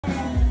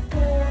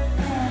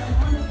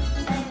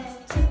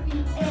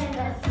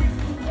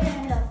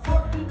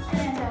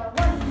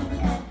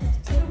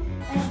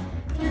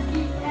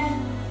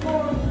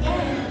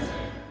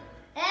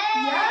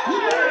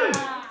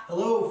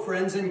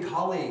Friends and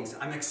colleagues,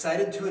 I'm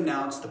excited to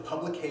announce the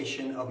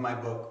publication of my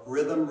book,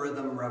 Rhythm,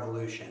 Rhythm,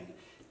 Revolution,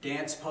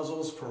 Dance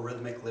Puzzles for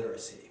Rhythmic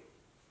Literacy.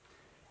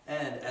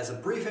 And as a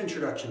brief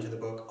introduction to the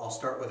book, I'll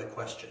start with a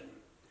question.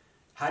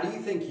 How do you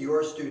think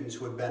your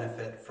students would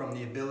benefit from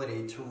the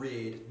ability to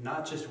read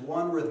not just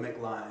one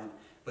rhythmic line,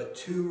 but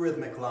two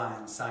rhythmic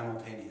lines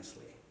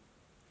simultaneously?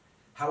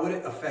 How would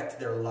it affect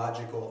their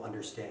logical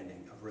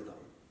understanding of rhythm?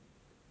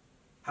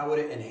 How would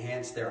it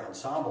enhance their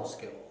ensemble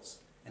skills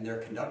and their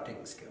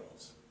conducting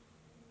skills?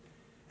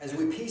 As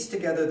we piece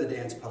together the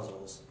dance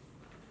puzzles,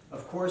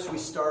 of course we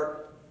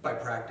start by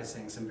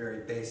practicing some very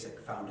basic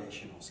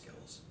foundational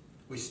skills.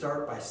 We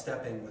start by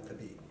stepping with the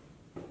beat.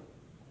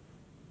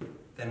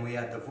 Then we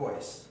add the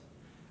voice.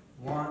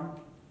 1,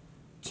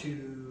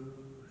 2,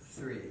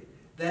 3.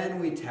 Then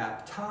we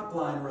tap top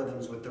line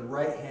rhythms with the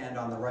right hand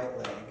on the right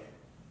leg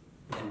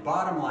and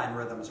bottom line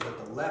rhythms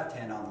with the left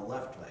hand on the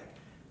left leg.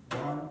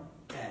 1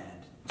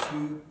 and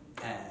 2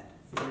 and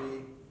 3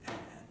 and.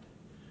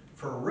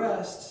 For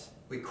rests,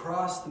 we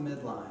cross the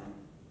midline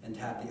and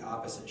tap the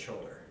opposite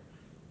shoulder.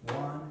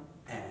 1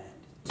 and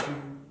 2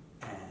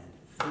 and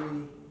 3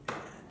 and.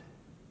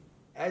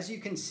 As you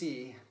can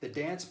see, the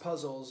dance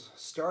puzzles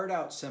start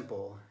out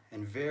simple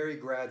and very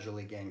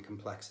gradually gain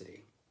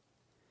complexity.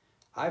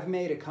 I've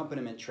made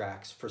accompaniment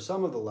tracks for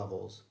some of the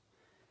levels,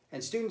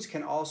 and students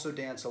can also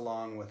dance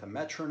along with a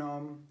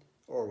metronome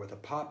or with a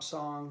pop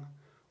song,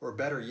 or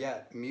better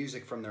yet,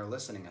 music from their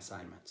listening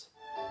assignments.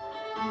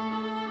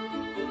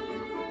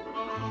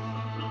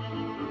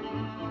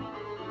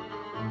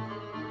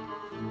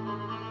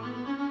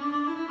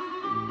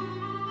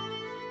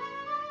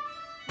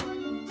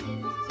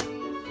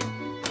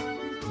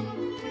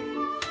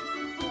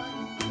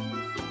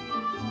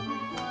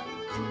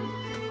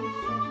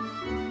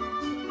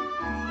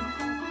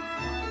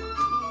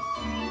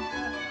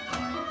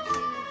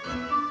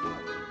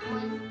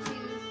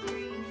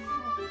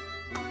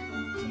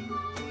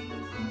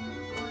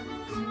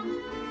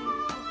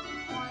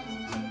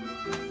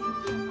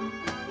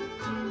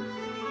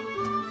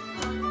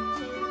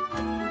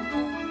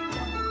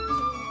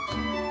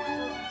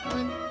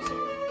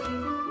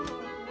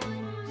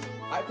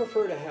 I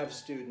prefer to have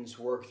students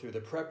work through the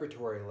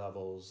preparatory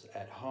levels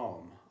at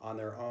home on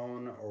their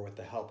own or with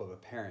the help of a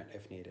parent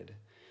if needed.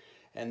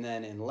 And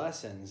then in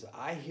lessons,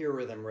 I hear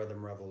Rhythm,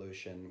 Rhythm,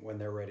 Revolution when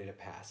they're ready to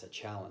pass a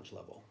challenge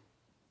level.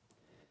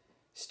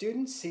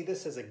 Students see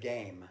this as a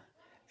game.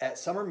 At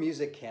summer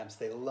music camps,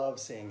 they love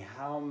seeing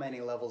how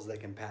many levels they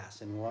can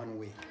pass in 1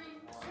 week.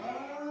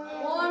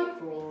 1,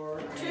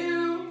 4,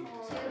 2,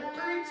 3,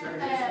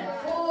 and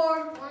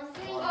 4,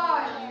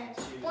 5,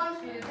 1,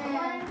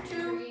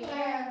 2,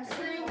 and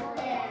 3,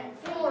 and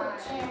 4,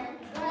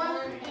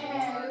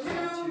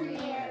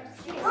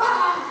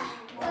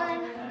 1,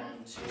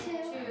 and 2,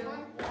 and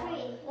 3,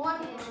 1,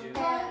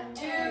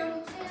 2,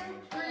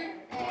 3,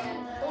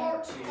 and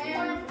 4,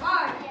 and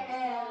 5,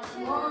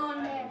 and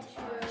 1,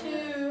 2,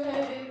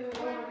 and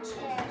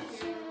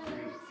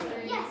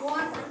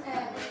 1,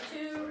 and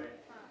 2.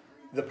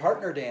 The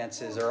partner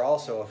dances are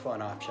also a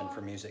fun option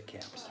for music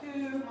camps.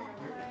 2,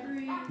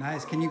 3.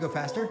 Nice. Can you go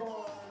faster?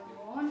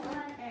 1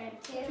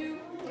 and 2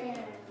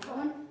 and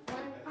 1.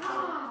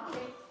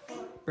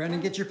 Brandon,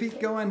 get your feet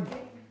going.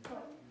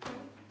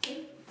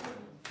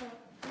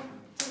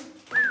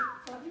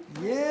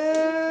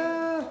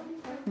 Yeah!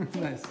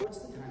 Nice. What's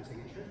the time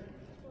signature?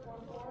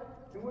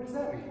 And what does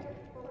that mean?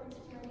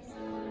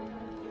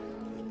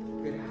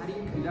 Good. How do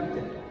you conduct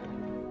it?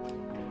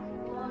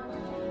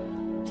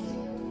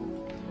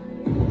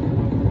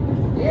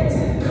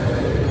 Dancing!